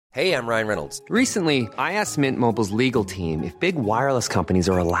Hey, I'm Ryan Reynolds. Recently, I asked Mint Mobile's legal team if big wireless companies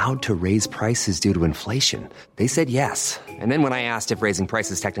are allowed to raise prices due to inflation. They said yes. And then when I asked if raising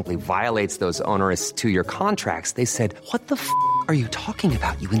prices technically violates those onerous two-year contracts, they said, "What the f*** are you talking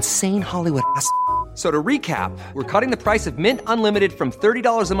about, you insane Hollywood ass?" So to recap, we're cutting the price of Mint Unlimited from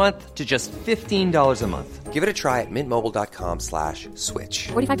 $30 a month to just $15 a month. Give it a try at mintmobile.com/switch.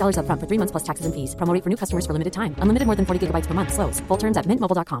 $45 up front for 3 months plus taxes and fees. Promo rate for new customers for limited time. Unlimited more than 40 gigabytes per month. Slows full terms at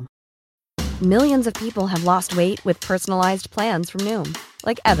mintmobile.com. Millions of people have lost weight with personalized plans from Noom.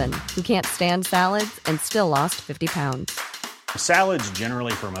 Like Evan, who can't stand salads and still lost 50 pounds. Salads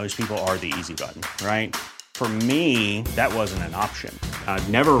generally for most people are the easy button, right? For me, that wasn't an option. I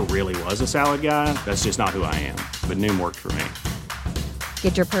never really was a salad guy. That's just not who I am. But Noom worked for me.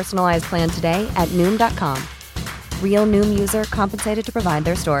 Get your personalized plan today at Noom.com. Real Noom user compensated to provide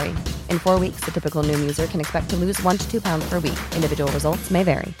their story. In 4 weeks, the typical Noom user can expect to lose 1 to 2 pounds per week. Individual results may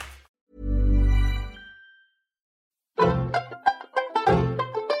vary.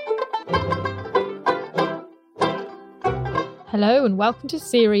 Hello and welcome to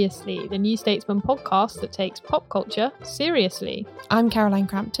Seriously, the New Statesman podcast that takes pop culture seriously. I'm Caroline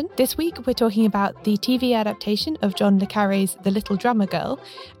Crampton. This week we're talking about the TV adaptation of John le Carré's The Little Drummer Girl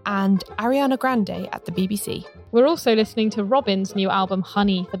and Ariana Grande at the BBC. We're also listening to Robyn's new album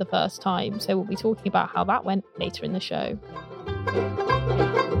Honey for the first time, so we'll be talking about how that went later in the show.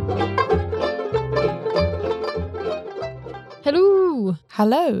 Hello!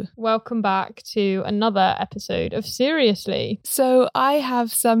 Hello. Welcome back to another episode of Seriously. So I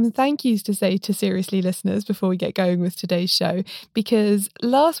have some thank yous to say to Seriously listeners before we get going with today's show, because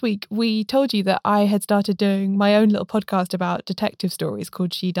last week we told you that I had started doing my own little podcast about detective stories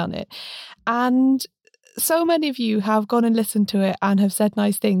called She Done It. And so many of you have gone and listened to it and have said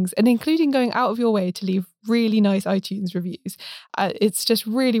nice things, and including going out of your way to leave really nice iTunes reviews. It's just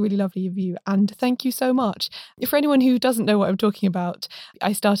really, really lovely of you, and thank you so much. For anyone who doesn't know what I'm talking about,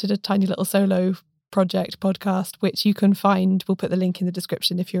 I started a tiny little solo project podcast, which you can find. We'll put the link in the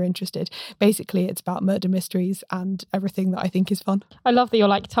description if you're interested. Basically, it's about murder mysteries and everything that I think is fun. I love that you're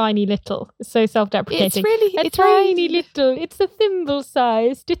like tiny little. It's so self-deprecating. It's tiny little. It's a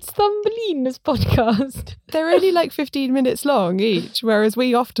thimble-sized. It's Thumbelina's podcast. They're only like 15 minutes long each, whereas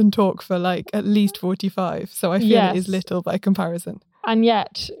we often talk for like at least 45. So I feel It is little by comparison. And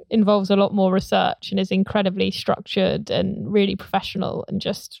yet involves a lot more research and is incredibly structured and really professional and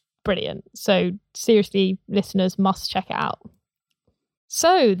just brilliant. So seriously, listeners must check it out.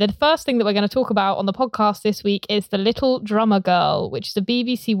 So the first thing that we're going to talk about on the podcast this week is The Little Drummer Girl, which is a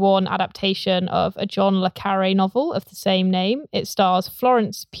BBC One adaptation of a John le Carré novel of the same name. It stars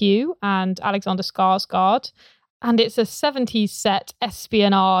Florence Pugh and Alexander Skarsgård, and it's a 70s set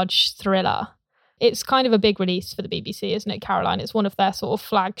espionage thriller. It's kind of a big release for the BBC, isn't it, Caroline? It's one of their sort of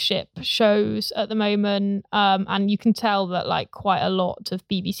flagship shows at the moment. And you can tell that like quite a lot of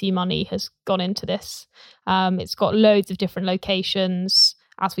BBC money has gone into this. It's got loads of different locations,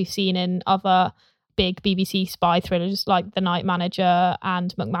 as we've seen in other big BBC spy thrillers like The Night Manager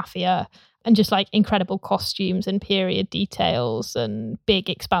and McMafia, and just like incredible costumes and period details and big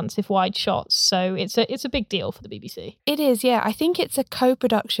expansive wide shots. So it's a big deal for the BBC. It is, yeah. I think it's a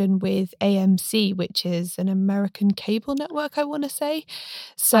co-production with AMC, which is an American cable network, I want to say.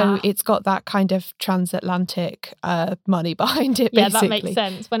 So it's got that kind of transatlantic money behind it, basically. Yeah, that makes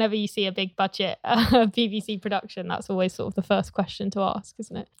sense. Whenever you see a big budget BBC production, that's always sort of the first question to ask,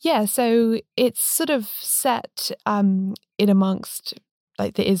 isn't it? Yeah, so it's sort of set in amongst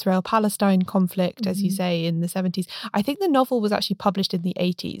like the Israel-Palestine conflict, as you say, in the 70s. I think the novel was actually published in the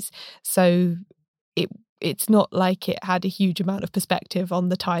 80s. So it's not like it had a huge amount of perspective on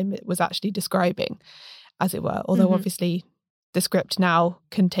the time it was actually describing, as it were. Although obviously the script now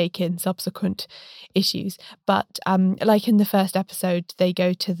can take in subsequent issues. But like in the first episode, they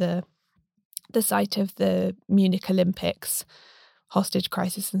go to the site of the Munich Olympics hostage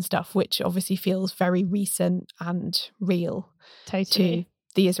crisis and stuff, which obviously feels very recent and real to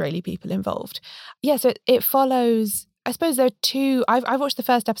the Israeli people involved. Yeah, so it follows, I suppose there are two, I've watched the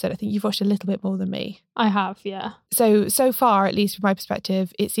first episode. I think you've watched a little bit more than me. I have, yeah. So far, at least from my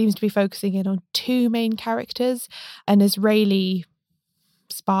perspective, it seems to be focusing in on two main characters. An Israeli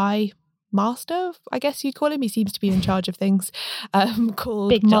spy master, I guess you'd call him. He seems to be in charge of things, called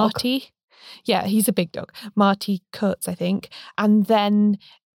Big dog. Marty. Yeah, he's a big dog. Marty Kurtz, I think. And then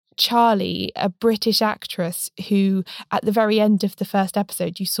Charlie, a British actress who, at the very end of the first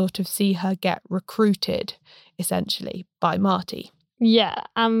episode, you sort of see her get recruited, essentially, by Marty. Yeah,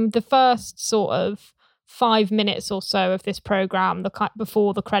 the first sort of 5 minutes or so of this programme,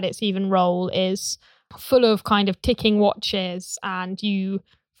 before the credits even roll, is full of kind of ticking watches, and you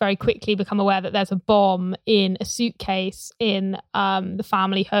very quickly become aware that there's a bomb in a suitcase in the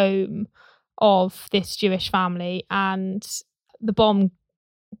family home of this Jewish family, and the bomb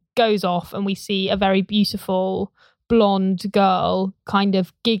goes off and we see a very beautiful blonde girl kind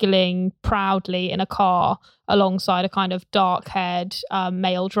of giggling proudly in a car alongside a kind of dark-haired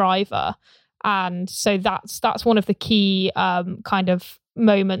male driver. And so that's one of the key kind of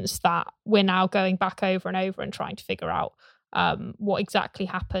moments that we're now going back over and over and trying to figure out what exactly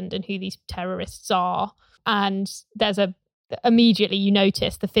happened and who these terrorists are. And there's immediately you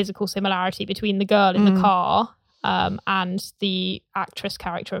notice the physical similarity between the girl in the car and the actress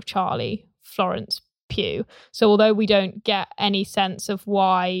character of Charlie, Florence Pugh. So although we don't get any sense of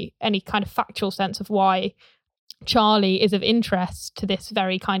why, any kind of factual sense of why Charlie is of interest to this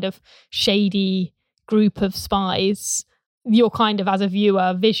very kind of shady group of spies, you're kind of, as a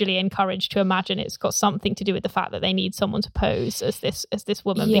viewer, visually encouraged to imagine it's got something to do with the fact that they need someone to pose as this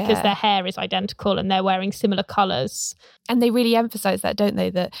woman, because their hair is identical and they're wearing similar colours. And they really emphasise that, don't they?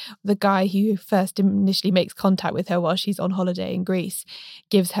 That the guy who first initially makes contact with her while she's on holiday in Greece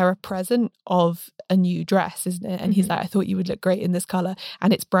gives her a present of a new dress, isn't it? And he's like, I thought you would look great in this colour.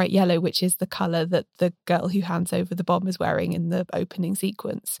 And it's bright yellow, which is the colour that the girl who hands over the bomb is wearing in the opening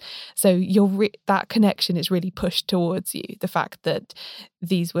sequence. So that connection is really pushed towards you, the fact that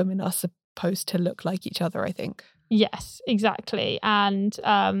these women are supposed to look like each other, I think. Yes, exactly. And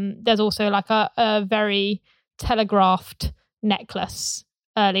there's also like a very telegraphed necklace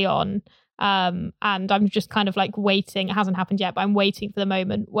early on. And I'm just kind of like waiting. It hasn't happened yet, but I'm waiting for the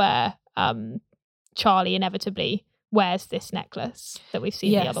moment where Charlie inevitably wears this necklace that we've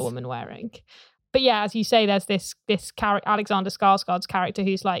seen the other woman wearing. But yeah, as you say, there's this character, Alexander Skarsgård's character,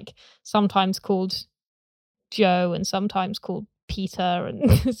 who's like sometimes called Joe and sometimes called Peter, and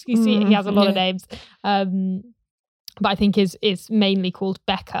you see he has a lot of names. But I think is mainly called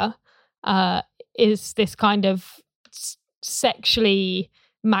Becca. Is this kind of sexually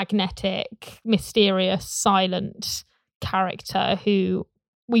magnetic, mysterious, silent character who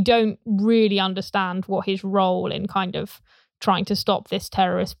we don't really understand what his role in kind of trying to stop this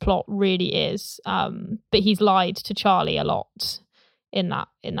terrorist plot really is. But he's lied to Charlie a lot in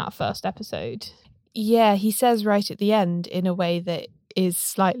that first episode. Yeah, he says right at the end in a way that is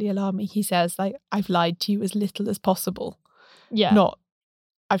slightly alarming. He says, like, I've lied to you as little as possible. Yeah. Not,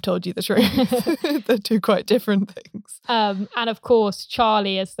 I've told you the truth. They're two quite different things. And of course,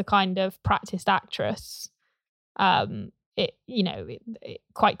 Charlie as the kind of practiced actress, quite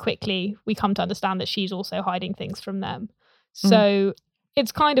quickly we come to understand that she's also hiding things from them. So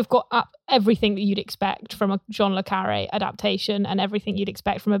it's kind of got everything that you'd expect from a John le Carré adaptation and everything you'd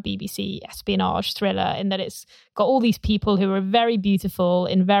expect from a BBC espionage thriller, in that it's got all these people who are very beautiful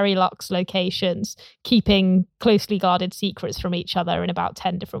in very luxe locations, keeping closely guarded secrets from each other in about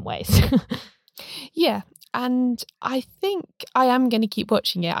 10 different ways. Yeah. And I think I am going to keep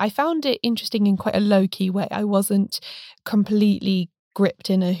watching it. I found it interesting in quite a low-key way. I wasn't completely gripped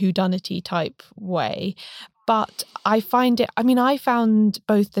in a whodunity type way. But I found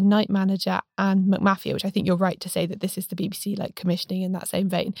both The Night Manager and McMafia, which I think you're right to say that this is the BBC like commissioning in that same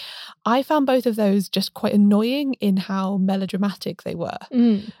vein. I found both of those just quite annoying in how melodramatic they were.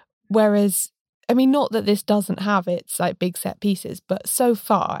 Whereas, I mean, not that this doesn't have its like big set pieces, but so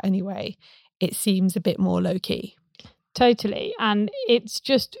far anyway, it seems a bit more low key. Totally. And it's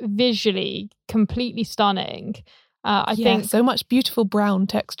just visually completely stunning. I think so much beautiful brown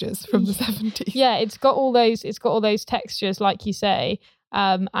textures from the 70s. Yeah, it's got all those textures, like you say,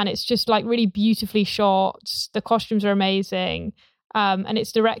 and it's just like really beautifully shot. The costumes are amazing, and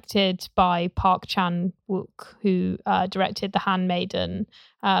it's directed by Park Chan-wook, who directed The Handmaiden,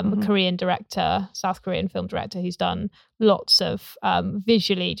 Korean director, South Korean film director, who's done lots of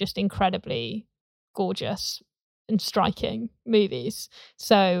visually just incredibly gorgeous and striking movies.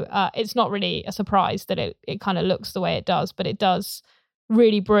 So it's not really a surprise that it kind of looks the way it does, but it does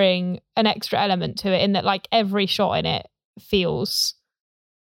really bring an extra element to it, in that like every shot in it feels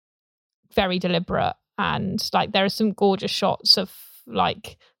very deliberate, and like there are some gorgeous shots of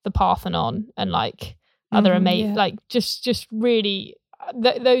like the Parthenon and like other amazing like just really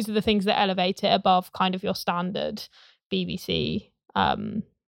those are the things that elevate it above kind of your standard BBC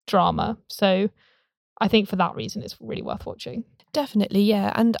drama. So I think for that reason, it's really worth watching. Definitely,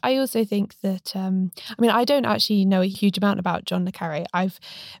 yeah. And I also think that, I don't actually know a huge amount about John le Carré. I've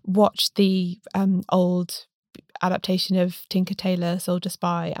watched the old adaptation of Tinker Tailor Soldier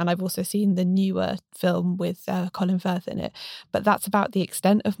Spy, and I've also seen the newer film with Colin Firth in it. But that's about the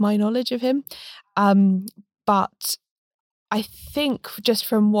extent of my knowledge of him. But I think just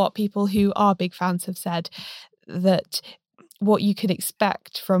from what people who are big fans have said, that what you can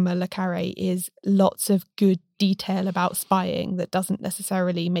expect from a Le Carré is lots of good detail about spying that doesn't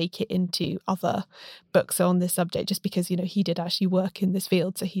necessarily make it into other books on this subject, just because, he did actually work in this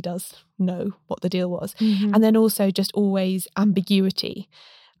field, so he does know what the deal was. Mm-hmm. And then also just always ambiguity.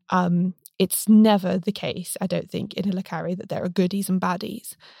 It's never the case, I don't think, in a Le Carré that there are goodies and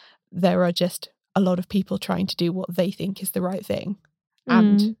baddies. There are just a lot of people trying to do what they think is the right thing.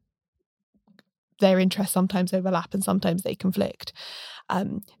 And their interests sometimes overlap and sometimes they conflict.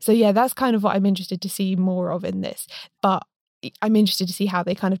 So yeah, that's kind of what I'm interested to see more of in this. But I'm interested to see how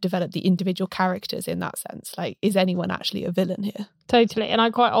they kind of develop the individual characters in that sense. Like, is anyone actually a villain here? Totally. And I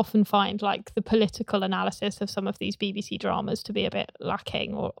quite often find like the political analysis of some of these BBC dramas to be a bit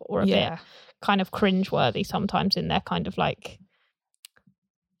lacking or a bit kind of cringeworthy sometimes in their kind of like,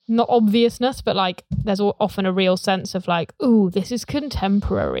 not obviousness, but like there's often a real sense of like, ooh, this is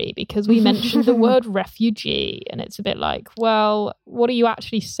contemporary because we mentioned the word refugee. And it's a bit like, well, what are you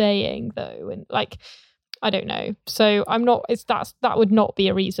actually saying though? And like, I don't know. So that would not be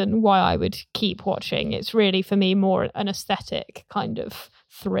a reason why I would keep watching. It's really for me more an aesthetic kind of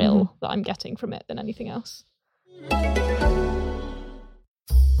thrill that I'm getting from it than anything else.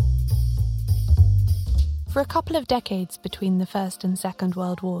 For a couple of decades between the First and Second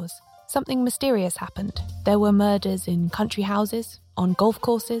World Wars, something mysterious happened. There were murders in country houses, on golf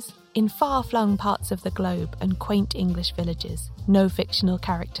courses, in far-flung parts of the globe and quaint English villages. No fictional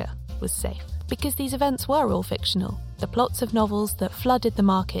character was safe. Because these events were all fictional, the plots of novels that flooded the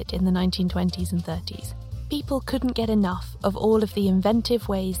market in the 1920s and 30s. People couldn't get enough of all of the inventive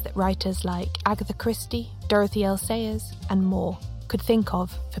ways that writers like Agatha Christie, Dorothy L. Sayers, and more could think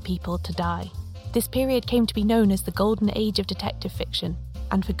of for people to die. This period came to be known as the golden age of detective fiction,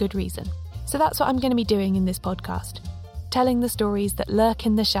 and for good reason. So that's what I'm going to be doing in this podcast, telling the stories that lurk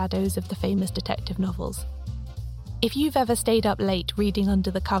in the shadows of the famous detective novels. If you've ever stayed up late reading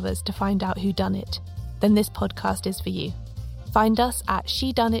under the covers to find out who done it, then this podcast is for you. Find us at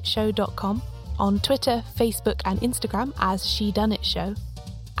shedoneitshow.com, on Twitter, Facebook and Instagram as She Done It Show,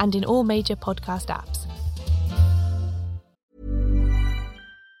 and in all major podcast apps.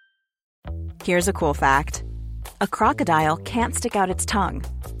 Here's a cool fact. A crocodile can't stick out its tongue.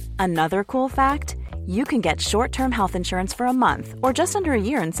 Another cool fact, you can get short-term health insurance for a month or just under a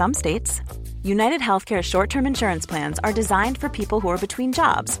year in some states. United Healthcare short-term insurance plans are designed for people who are between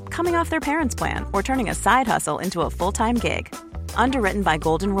jobs, coming off their parents' plan, or turning a side hustle into a full-time gig. Underwritten by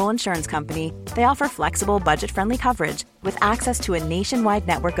Golden Rule Insurance Company, they offer flexible, budget-friendly coverage with access to a nationwide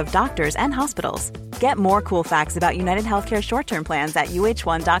network of doctors and hospitals. Get more cool facts about United Healthcare short-term plans at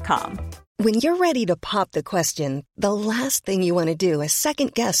uh1.com. When you're ready to pop the question, the last thing you want to do is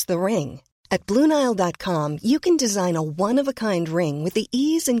second-guess the ring. At BlueNile.com, you can design a one-of-a-kind ring with the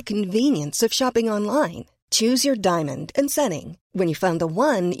ease and convenience of shopping online. Choose your diamond and setting. When you find the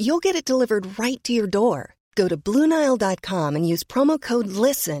one, you'll get it delivered right to your door. Go to BlueNile.com and use promo code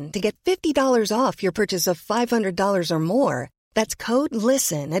LISTEN to get $50 off your purchase of $500 or more. That's code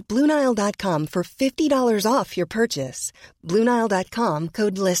LISTEN at BlueNile.com for $50 off your purchase. BlueNile.com,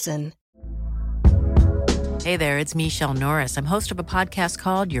 code LISTEN. Hey there, it's Michelle Norris. I'm host of a podcast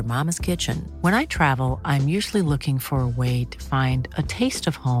called Your Mama's Kitchen. When I travel, I'm usually looking for a way to find a taste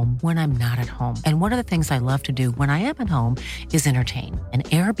of home when I'm not at home. And one of the things I love to do when I am at home is entertain. And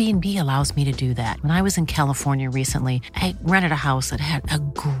Airbnb allows me to do that. When I was in California recently, I rented a house that had a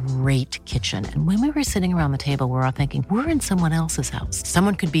great kitchen. And when we were sitting around the table, we were all thinking, we're in someone else's house.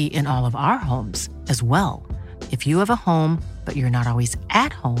 Someone could be in all of our homes as well. If you have a home, but you're not always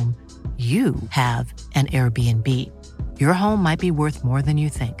at home, you have an Airbnb. Your home might be worth more than you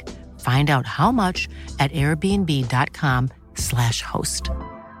think. Find out how much at airbnb.com/host.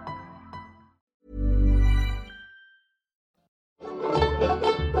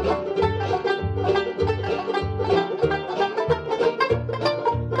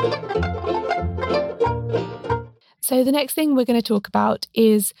 So the next thing we're going to talk about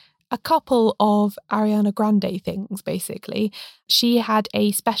is a couple of Ariana Grande things, basically. She had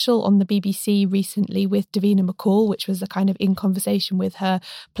a special on the BBC recently with Davina McCall, which was a kind of in conversation with her,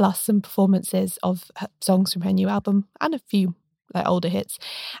 plus some performances of her songs from her new album and a few older hits.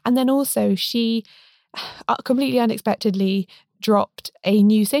 And then also she completely unexpectedly dropped a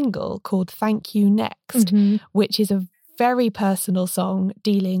new single called Thank You Next, which is a very personal song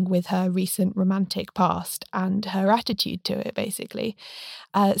dealing with her recent romantic past and her attitude to it, basically.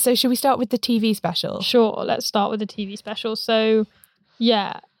 So should we start with the TV special? Sure, let's start with the TV special. So,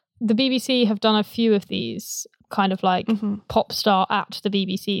 yeah, the BBC have done a few of these kind of like pop star at the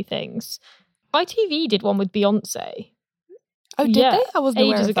BBC things. ITV did one with Beyonce. Oh, did they? I wasn't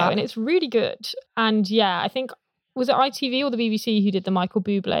aware ages of ago, that. and it's really good. And yeah, I think was it ITV or the BBC who did the Michael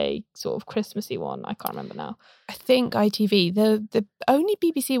Bublé sort of Christmassy one? I can't remember now. I think ITV. The only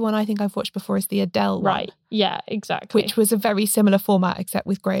BBC one I think I've watched before is the Adele one. Right, yeah, exactly. Which was a very similar format, except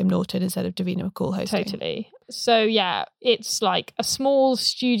with Graham Norton instead of Davina McCall hosting. Totally. So yeah, it's like a small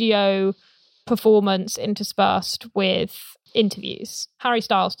studio performance interspersed with interviews. Harry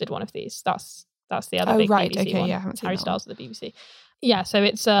Styles did one of these. That's the other big BBC one. Yeah, I haven't seen Harry that Styles at the BBC. Yeah, so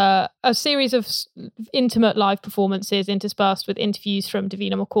it's a series of intimate live performances interspersed with interviews from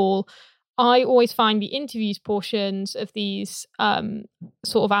Davina McCall. I always find the interviews portions of these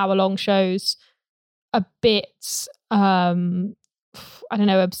sort of hour-long shows a bit, I don't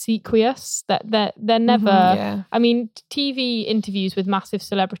know, obsequious. That they're never. Yeah. I mean, TV interviews with massive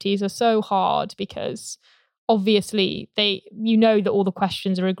celebrities are so hard because obviously that all the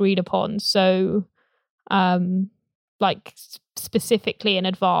questions are agreed upon. So, like specifically in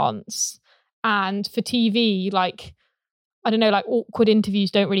advance. And for TV, like, I don't know, like awkward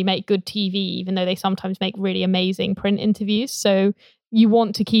interviews don't really make good TV, even though they sometimes make really amazing print interviews. So you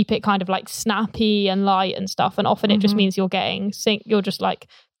want to keep it kind of like snappy and light and stuff. And often it just means you're just like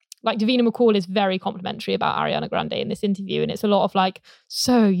Davina McCall is very complimentary about Ariana Grande in this interview. And it's a lot of like,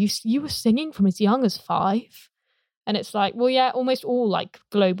 so you were singing from as young as 5? And it's like, well, yeah, almost all like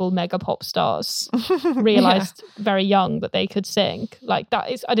global mega pop stars realized very young that they could sing. Like that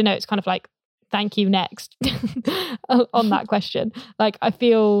is, I don't know, it's kind of like, thank you, next on that question. Like, I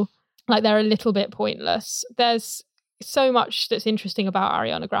feel like they're a little bit pointless. There's so much that's interesting about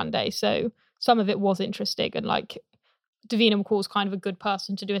Ariana Grande. So some of it was interesting. And like Davina McCall's kind of a good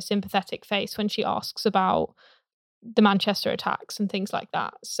person to do a sympathetic face when she asks about the Manchester attacks and things like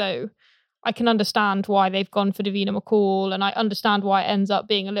that. So I can understand why they've gone for Davina McCall, and I understand why it ends up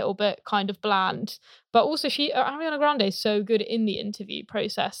being a little bit kind of bland. But also Ariana Grande is so good in the interview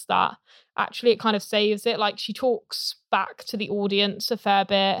process that actually it kind of saves it. Like, she talks back to the audience a fair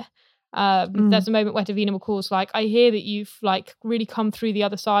bit. There's a moment where Davina McCall's like, I hear that you've like really come through the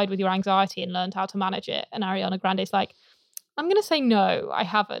other side with your anxiety and learned how to manage it. And Ariana Grande's like, I'm going to say no, I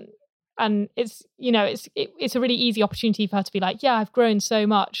haven't. And it's, you know, it's a really easy opportunity for her to be like, yeah, I've grown so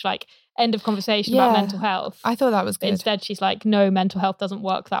much, like, end of conversation about mental health. I thought that was good. But instead she's like, no, mental health doesn't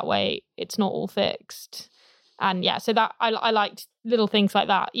work that way. It's not all fixed. And yeah, so that I liked little things like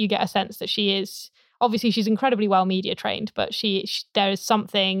that. You get a sense that she is, obviously she's incredibly well media trained, but there is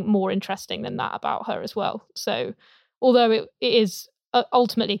something more interesting than that about her as well. So although it is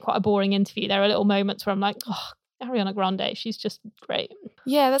ultimately quite a boring interview, there are little moments where I'm like, oh, Ariana Grande, she's just great.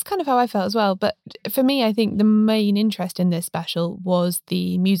 Yeah, that's kind of how I felt as well. But for me, I think the main interest in this special was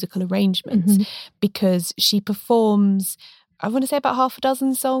the musical arrangements, because she performs, I want to say about half a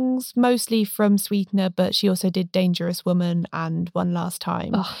dozen songs, mostly from Sweetener, but she also did Dangerous Woman and One Last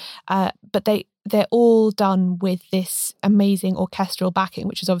Time. But they're all done with this amazing orchestral backing,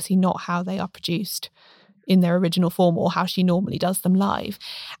 which is obviously not how they are produced in their original form or how she normally does them live.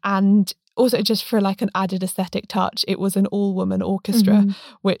 And also, just for like an added aesthetic touch, it was an all-woman orchestra,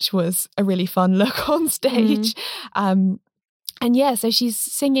 which was a really fun look on stage. And yeah, so she's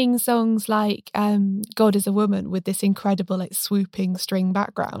singing songs like God is a Woman with this incredible like swooping string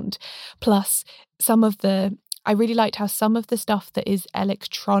background. Plus I really liked how some of the stuff that is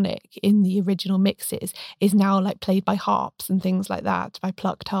electronic in the original mixes is now like played by harps and things like that, by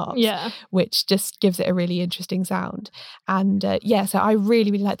plucked harps, which just gives it a really interesting sound. And so I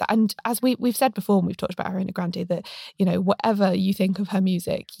really, really like that. And as we've said before, and we've talked about Ariana Grande, that, you know, whatever you think of her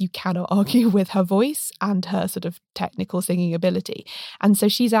music, you cannot argue with her voice and her sort of technical singing ability. And so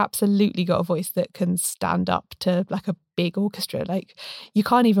she's absolutely got a voice that can stand up to like a big orchestra. Like, you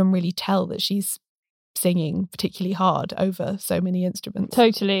can't even really tell that she's singing particularly hard over so many instruments.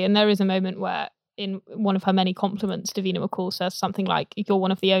 Totally. And there is a moment where in one of her many compliments, Davina McCall says something like, you're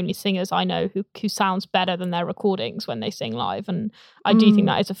one of the only singers I know who sounds better than their recordings when they sing live. And I do think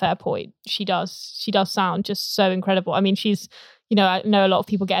that is a fair point. She does sound just so incredible. I mean, she's, you know, I know a lot of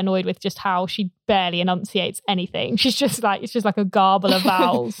people get annoyed with just how she barely enunciates anything. She's just like, it's just like a garble of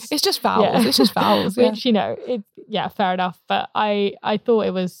vowels. It's just vowels. Yeah. It's just vowels. Yeah. Which, you know, fair enough. But I thought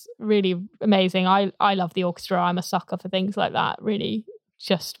it was really amazing. I love the orchestra. I'm a sucker for things like that. Really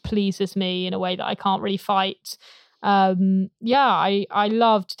just pleases me in a way that I can't really fight. I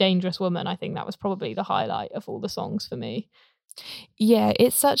loved Dangerous Woman. I think that was probably the highlight of all the songs for me. Yeah,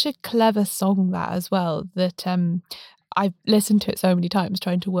 it's such a clever song, that as well, that I've listened to it so many times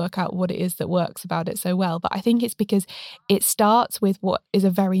trying to work out what it is that works about it so well. But I think it's because it starts with what is a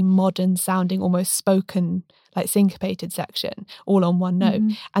very modern sounding, almost spoken, like syncopated section, all on one note.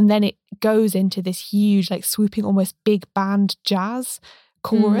 And then it goes into this huge, like swooping, almost big band jazz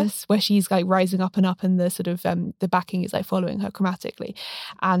chorus where she's like rising up and the sort of the backing is like following her chromatically,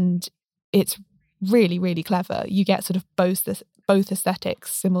 and it's really, really clever. You get sort of both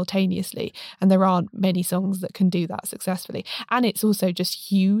aesthetics simultaneously, and there aren't many songs that can do that successfully. And it's also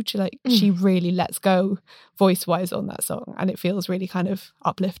just huge. Like she really lets go voice wise on that song, and it feels really kind of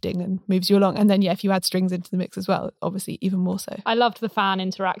uplifting and moves you along. And then if you add strings into the mix as well, obviously even more so. I loved the fan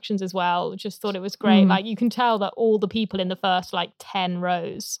interactions as well. Just thought it was great. Like you can tell that all the people in the first like 10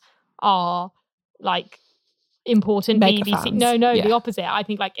 rows are like important Mega BBC fans. The opposite. I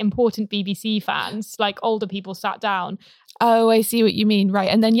think like important BBC fans, like older people sat down. Oh, I see what you mean. Right.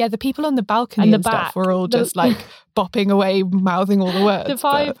 And then the people on the balcony and stuff were all just like bopping away, mouthing all the words.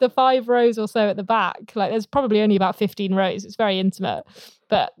 The 5 rows or so at the back, like there's probably only about 15 rows. It's very intimate.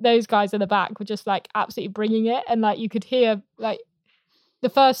 But those guys in the back were just like absolutely bringing it, and like you could hear like the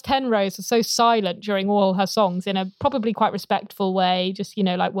first 10 rows are so silent during all her songs in a probably quite respectful way, just,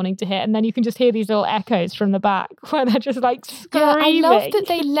 like wanting to hear. And then you can just hear these little echoes from the back where they're just like screaming. Yeah, I love that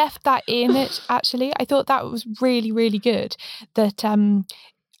they left that in it, actually. I thought that was really, really good. That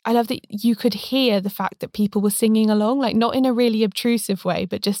I love that you could hear the fact that people were singing along, like not in a really obtrusive way,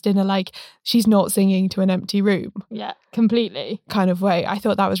 but just in a like, she's not singing to an empty room. Yeah, completely. Kind of way. I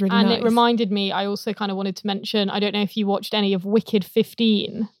thought that was really nice. And it reminded me, I also kind of wanted to mention, I don't know if you watched any of Wicked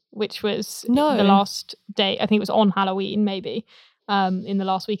 15, which was the last day, I think it was on Halloween maybe, in the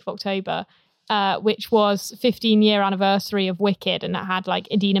last week of October. Which was 15-year anniversary of Wicked, and it had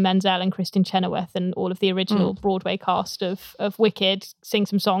like Idina Menzel and Kristen Chenoweth and all of the original Broadway cast of Wicked sing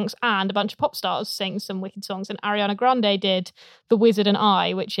some songs, and a bunch of pop stars sing some Wicked songs. And Ariana Grande did The Wizard and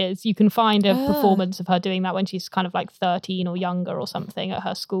I, which is, you can find a performance of her doing that when she's kind of like 13 or younger or something at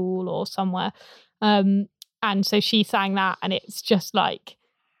her school or somewhere. And so she sang that, and it's just like,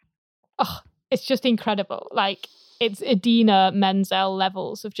 it's just incredible. Like, it's Idina Menzel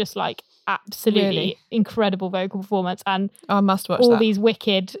levels of just like absolutely incredible vocal performance. And I must watch all that. These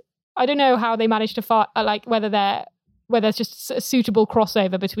Wicked, I don't know how they managed to find, like whether there's just a suitable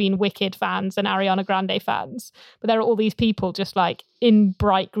crossover between Wicked fans and Ariana Grande fans, but there are all these people just like in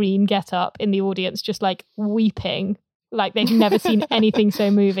bright green get up in the audience, just like weeping, like they've never seen anything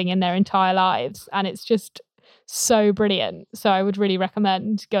so moving in their entire lives. And it's just so brilliant. So I would really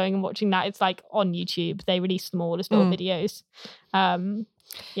recommend going and watching that. It's like on YouTube. They release them all as little videos.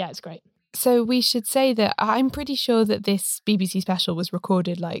 Yeah, it's great. So we should say that I'm pretty sure that this BBC special was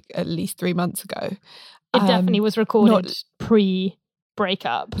recorded like at least 3 months ago. It definitely was recorded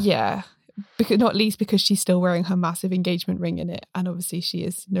pre-breakup. Yeah, not least because she's still wearing her massive engagement ring in it, and obviously she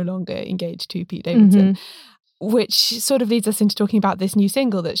is no longer engaged to Pete Davidson. Which sort of leads us into talking about this new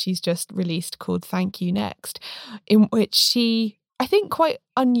single that she's just released called Thank You Next, in which she, I think quite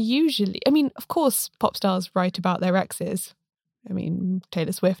unusually, I mean, of course, pop stars write about their exes. I mean,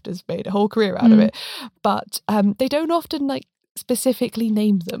 Taylor Swift has made a whole career out of it, but they don't often like specifically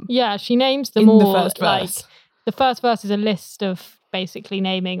name them. Yeah, she names them all. The first verse. The first verse is a list of basically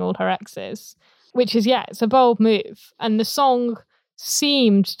naming all her exes, which is, it's a bold move. And the song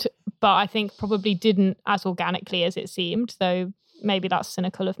seemed to, but I think probably didn't as organically as it seemed, though maybe that's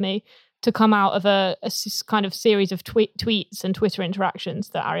cynical of me, to come out of a kind of series of tweets and Twitter interactions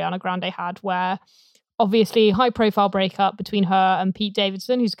that Ariana Grande had, where obviously high profile breakup between her and Pete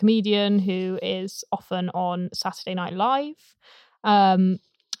Davidson, who's a comedian who is often on Saturday Night Live.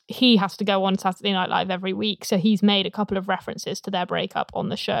 He has to go on Saturday Night Live every week, so he's made a couple of references to their breakup on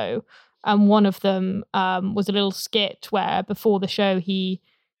the show. And one of them was a little skit where before the show he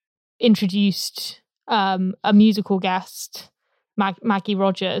introduced a musical guest, Maggie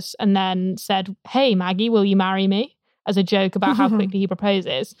Rogers, and then said, "Hey Maggie, will you marry me?" as a joke about how quickly he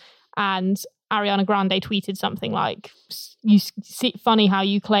proposes. And Ariana Grande tweeted something like, "You see, funny how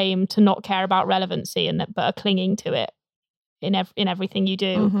you claim to not care about relevancy and but are clinging to it in everything you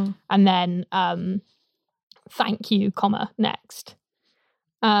do." And then thank you, next.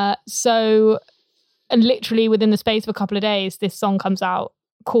 So, and literally within the space of a couple of days, this song comes out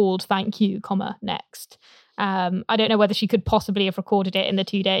called Thank You, Next. I don't know whether she could possibly have recorded it in the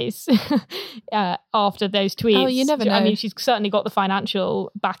 2 days after those tweets. Oh, you never know. I mean, she's certainly got the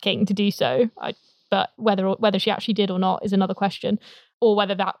financial backing to do so, but whether she actually did or not is another question, or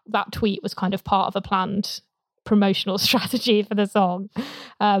whether that tweet was kind of part of a planned promotional strategy for the song.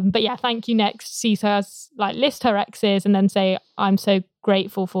 But yeah, Thank You Next sees her like list her exes and then say, "I'm so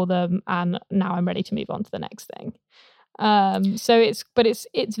grateful for them, and now I'm ready to move on to the next thing." So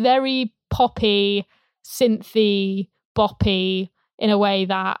it's very poppy, synthy, boppy in a way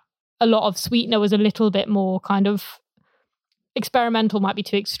that a lot of Sweetener was a little bit more kind of experimental might be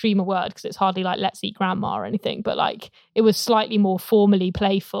too extreme a word because it's hardly like Let's Eat Grandma or anything, but like it was slightly more formally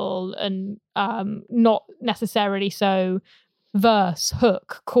playful and not necessarily so verse,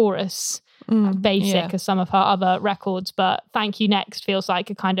 hook, chorus basic as some of her other records. But Thank You Next feels like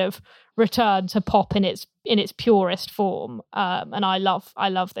a kind of return to pop in its purest form, and I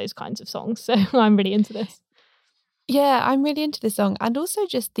love those kinds of songs, so I'm really into this. Yeah, I'm really into this song, and also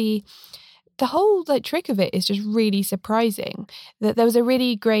just the whole like trick of it is just really surprising. That there was a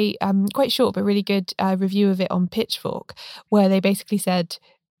really great, quite short but really good review of it on Pitchfork, where they basically said,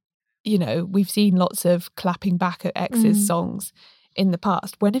 you know, we've seen lots of clapping back at exes songs in the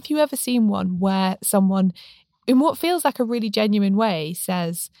past. When have you ever seen one where someone, in what feels like a really genuine way,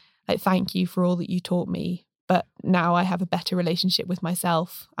 says like, thank you for all that you taught me, but now I have a better relationship with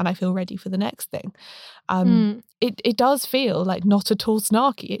myself and I feel ready for the next thing. It does feel like not at all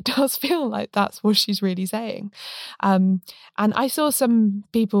snarky. It does feel like that's what she's really saying. And I saw some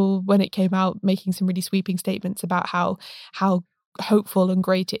people when it came out making some really sweeping statements about how hopeful and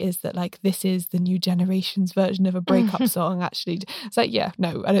great it is that like this is the new generation's version of a breakup song. Actually, it's like, yeah,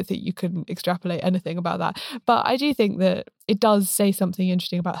 no, I don't think you can extrapolate anything about that, but I do think that it does say something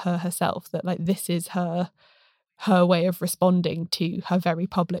interesting about her herself, that like this is her way of responding to her very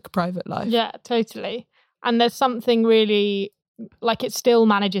public private life. Yeah, totally. And there's something really like, it still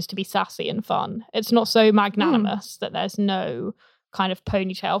manages to be sassy and fun. It's not so magnanimous that there's no kind of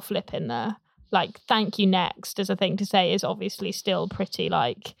ponytail flip in there. Like, Thank You Next as a thing to say is obviously still pretty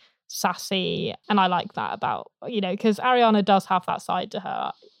like sassy. And I like that about, you know, because Ariana does have that side to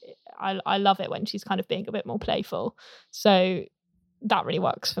her. I love it when she's kind of being a bit more playful. So that really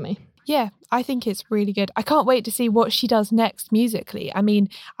works for me. Yeah, I think it's really good. I can't wait to see what she does next musically. I mean,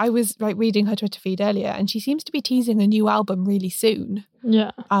 I was like reading her Twitter feed earlier and she seems to be teasing a new album really soon.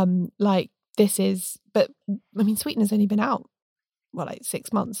 Yeah. Like this is, but I mean, Sweetener's only been out, well, like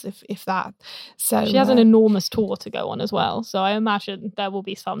 6 months, if that. So she has an enormous tour to go on as well. So I imagine there will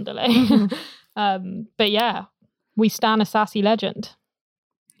be some delay. But yeah, we stan a sassy legend.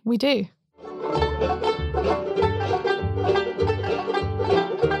 We do.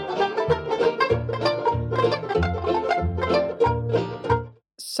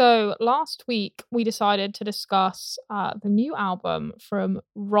 So last week we decided to discuss the new album from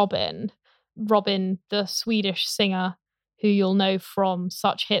Robyn, the Swedish singer who you'll know from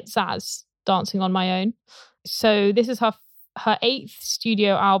such hits as Dancing on My Own. So this is her 8th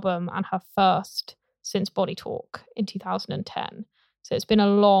studio album and her first since Body Talk in 2010. So it's been a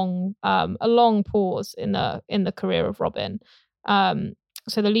long pause in the career of Robyn.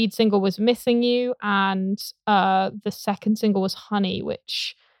 So the lead single was Missing You, and the second single was Honey,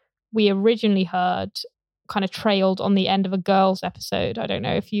 which we originally heard kind of trailed on the end of a Girls episode. I don't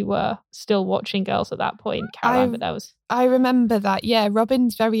know if you were still watching Girls at that point, Caroline, but I remember that. Yeah,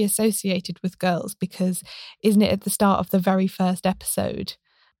 Robyn's very associated with Girls because isn't it at the start of the very first episode,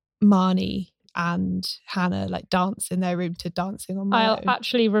 Marnie and Hannah like dance in their room to Dancing on My Own. I'll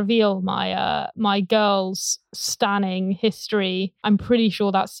actually reveal my Girls stanning history. I'm pretty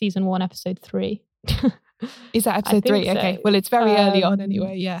sure that's season 1, episode 3. Is that episode 3? So. Okay, well, it's very early on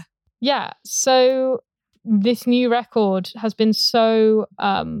anyway. Yeah. Yeah. So this new record has been so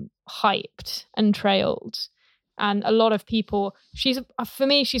hyped and trailed, and a lot of people. For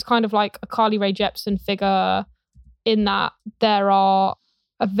me, she's kind of like a Carly Rae Jepsen figure in that there are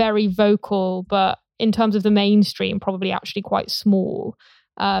a very vocal, but in terms of the mainstream, probably actually quite small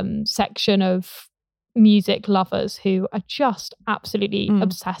section of music lovers who are just absolutely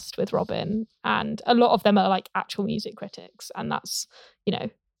obsessed with Robyn. And a lot of them are like actual music critics. And that's, you know,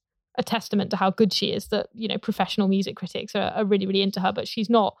 a testament to how good she is that, you know, professional music critics are really, really into her. But she's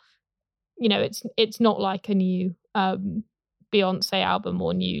not, you know, it's not like a new Beyonce album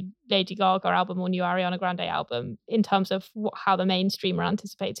or new Lady Gaga album or new Ariana Grande album in terms of how the mainstream are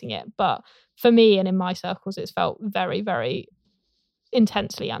anticipating it. But for me and in my circles, it's felt very, very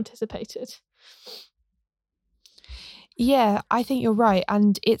intensely anticipated. Yeah, I think you're right.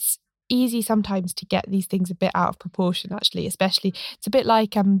 And it's easy sometimes to get these things a bit out of proportion, actually, especially it's a bit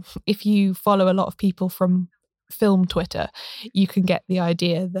like if you follow a lot of people from film Twitter, you can get the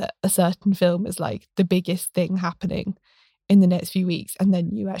idea that a certain film is like the biggest thing happening in the next few weeks, and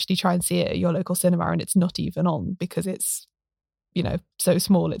then you actually try and see it at your local cinema and it's not even on because it's, you know, so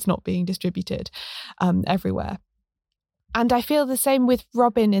small, it's not being distributed everywhere. And I feel the same with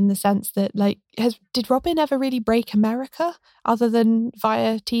Robyn in the sense that, like, did Robyn ever really break America other than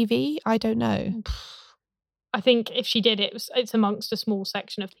via TV? I don't know. I think if she did, it's amongst a small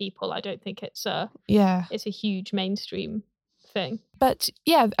section of people. I don't think it's a huge mainstream thing. But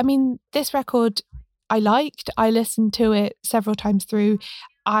yeah, I mean, this record, liked. I listened to it several times through.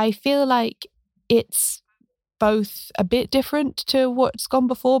 I feel like it's both a bit different to what's gone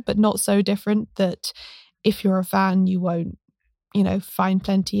before, but not so different that if you're a fan, you won't, find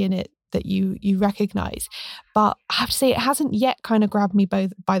plenty in it that you recognise. But I have to say, it hasn't yet kind of grabbed me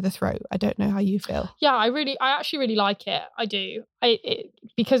by the throat. I don't know how you feel. Yeah, I actually really like it. I do.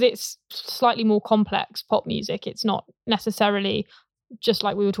 Because it's slightly more complex pop music. It's not necessarily just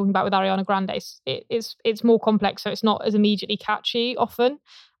like we were talking about with Ariana Grande. It's more complex, so it's not as immediately catchy often.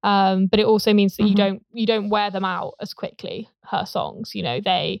 But it also means that you don't wear them out as quickly. Her songs,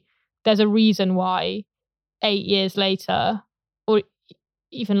 there's a reason why 8 years later, or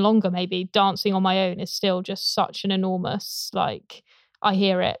even longer maybe, Dancing on My Own is still just such an enormous, like, I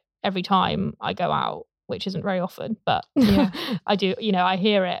hear it every time I go out, which isn't very often, but yeah. I do, I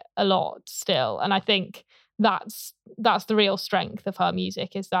hear it a lot still. And I think that's the real strength of her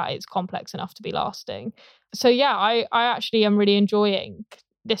music, is that it's complex enough to be lasting. So yeah, I actually am really enjoying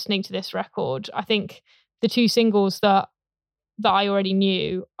listening to this record. I think the two singles that I already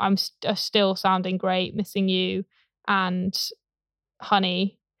knew are still sounding great, Missing You and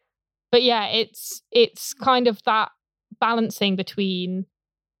Honey. But yeah, it's kind of that balancing between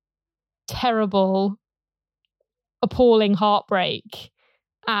terrible, appalling heartbreak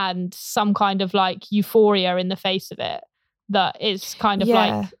and some kind of like euphoria in the face of it that is kind of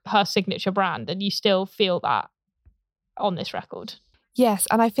like her signature brand, and you still feel that on this record. Yes,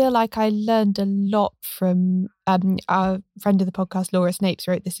 and I feel like I learned a lot from our friend of the podcast, Laura Snapes,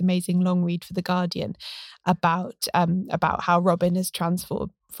 wrote this amazing long read for The Guardian about how Robyn has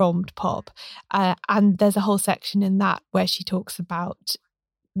transformed pop. And there's a whole section in that where she talks about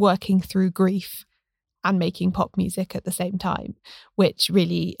working through grief and making pop music at the same time, which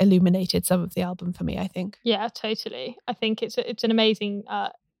really illuminated some of the album for me, I think. Yeah, totally. I think it's an amazing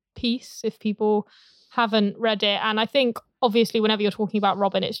piece if people haven't read it. And I think obviously whenever you're talking about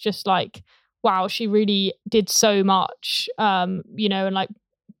Robyn, it's just like, wow, she really did so much, and like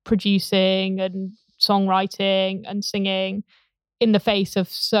producing and songwriting and singing in the face of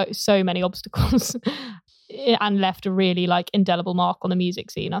so many obstacles and left a really like indelible mark on the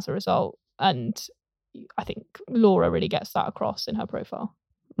music scene as a result. And I think Laura really gets that across in her profile.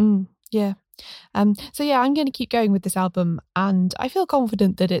 Yeah. So yeah, I'm going to keep going with this album, and I feel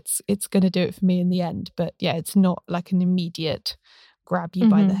confident that it's going to do it for me in the end. But yeah, it's not like an immediate grab you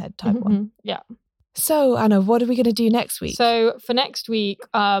by the head type one. Yeah. So Anna, what are we going to do next week? So for next week,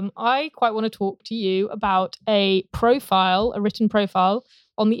 I quite want to talk to you about a written profile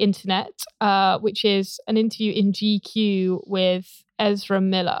on the internet, which is an interview in GQ with Ezra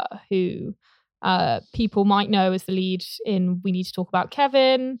Miller, who people might know as the lead in We Need to Talk About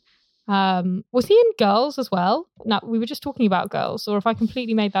Kevin. Was he in Girls as well? No, we were just talking about Girls, or if I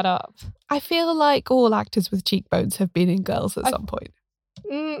completely made that up. I feel like all actors with cheekbones have been in Girls at some point.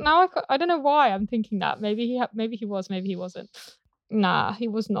 Now I don't know why I'm thinking that. Maybe he was, maybe he wasn't. Nah, he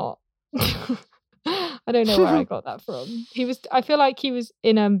was not. I don't know where I got that from. I feel like he was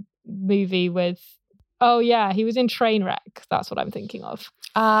in a movie with. Oh yeah, he was in Trainwreck. That's what I'm thinking of.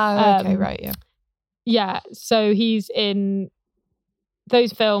 Okay, right, yeah. Yeah, so he's in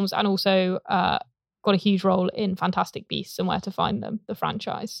those films, and also got a huge role in Fantastic Beasts and Where to Find Them, the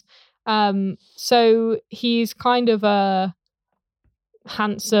franchise. So he's kind of a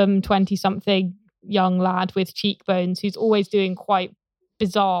handsome 20-something young lad with cheekbones who's always doing quite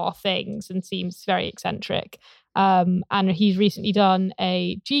bizarre things and seems very eccentric. And he's recently done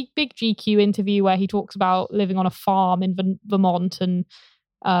a big GQ interview where he talks about living on a farm in Vermont and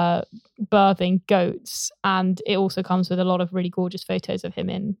birthing goats, and it also comes with a lot of really gorgeous photos of him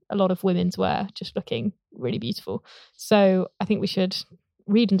in a lot of women's wear, just looking really beautiful. So I think we should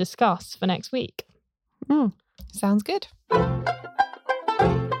read and discuss for next week. Sounds good.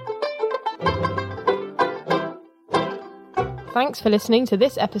 Thanks for listening to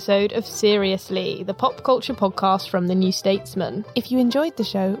this episode of Seriously, the pop culture podcast from The New Statesman. If you enjoyed the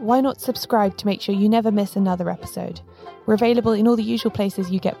show, why not subscribe to make sure you never miss another episode? We're available in all the usual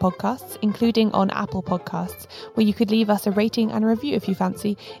places you get podcasts, including on Apple Podcasts, where you could leave us a rating and a review if you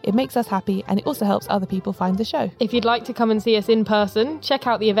fancy. It makes us happy, and it also helps other people find the show. If you'd like to come and see us in person, check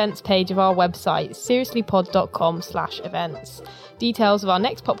out the events page of our website, seriouslypod.com/events. Details of our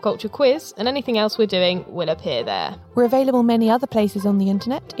next pop culture quiz and anything else we're doing will appear there. We're available many other places on the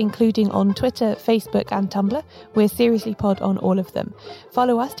internet, including on Twitter, Facebook and Tumblr. We're Seriously Pod on all of them.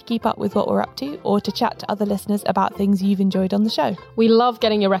 Follow us to keep up with what we're up to, or to chat to other listeners about things you've enjoyed on the show. We love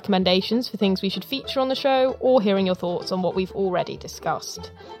getting your recommendations for things we should feature on the show, or hearing your thoughts on what we've already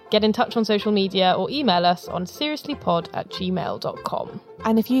discussed. Get in touch on social media or email us on seriouslypod@gmail.com.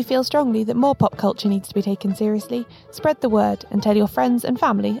 And if you feel strongly that more pop culture needs to be taken seriously, spread the word and tell your friends and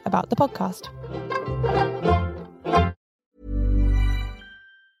family about the podcast.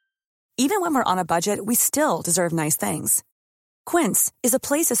 Even when we're on a budget, we still deserve nice things. Quince is a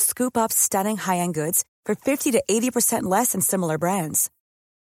place to scoop up stunning high-end goods for 50 to 80% less than similar brands.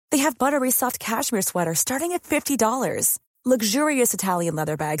 They have buttery soft cashmere sweaters starting at $50, luxurious Italian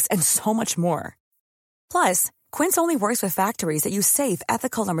leather bags, and so much more. Plus, Quince only works with factories that use safe,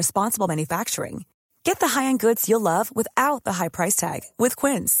 ethical, and responsible manufacturing. Get the high-end goods you'll love without the high price tag with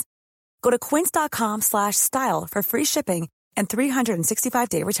Quince. Go to quince.com/style for free shipping and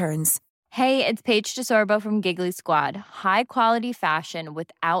 365-day returns. Hey, it's Paige DeSorbo from Giggly Squad. High quality fashion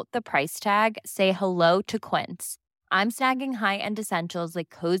without the price tag. Say hello to Quince. I'm snagging high-end essentials like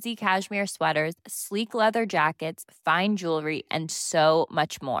cozy cashmere sweaters, sleek leather jackets, fine jewelry, and so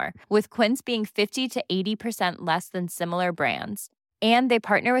much more. With Quince being 50 to 80% less than similar brands. And they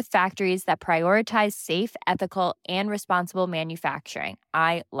partner with factories that prioritize safe, ethical, and responsible manufacturing.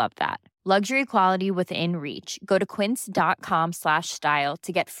 I love that. Luxury quality within reach. Go to quince.com/style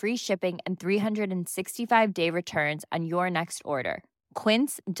to get free shipping and 365-day returns on your next order.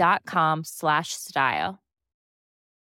 Quince.com/style.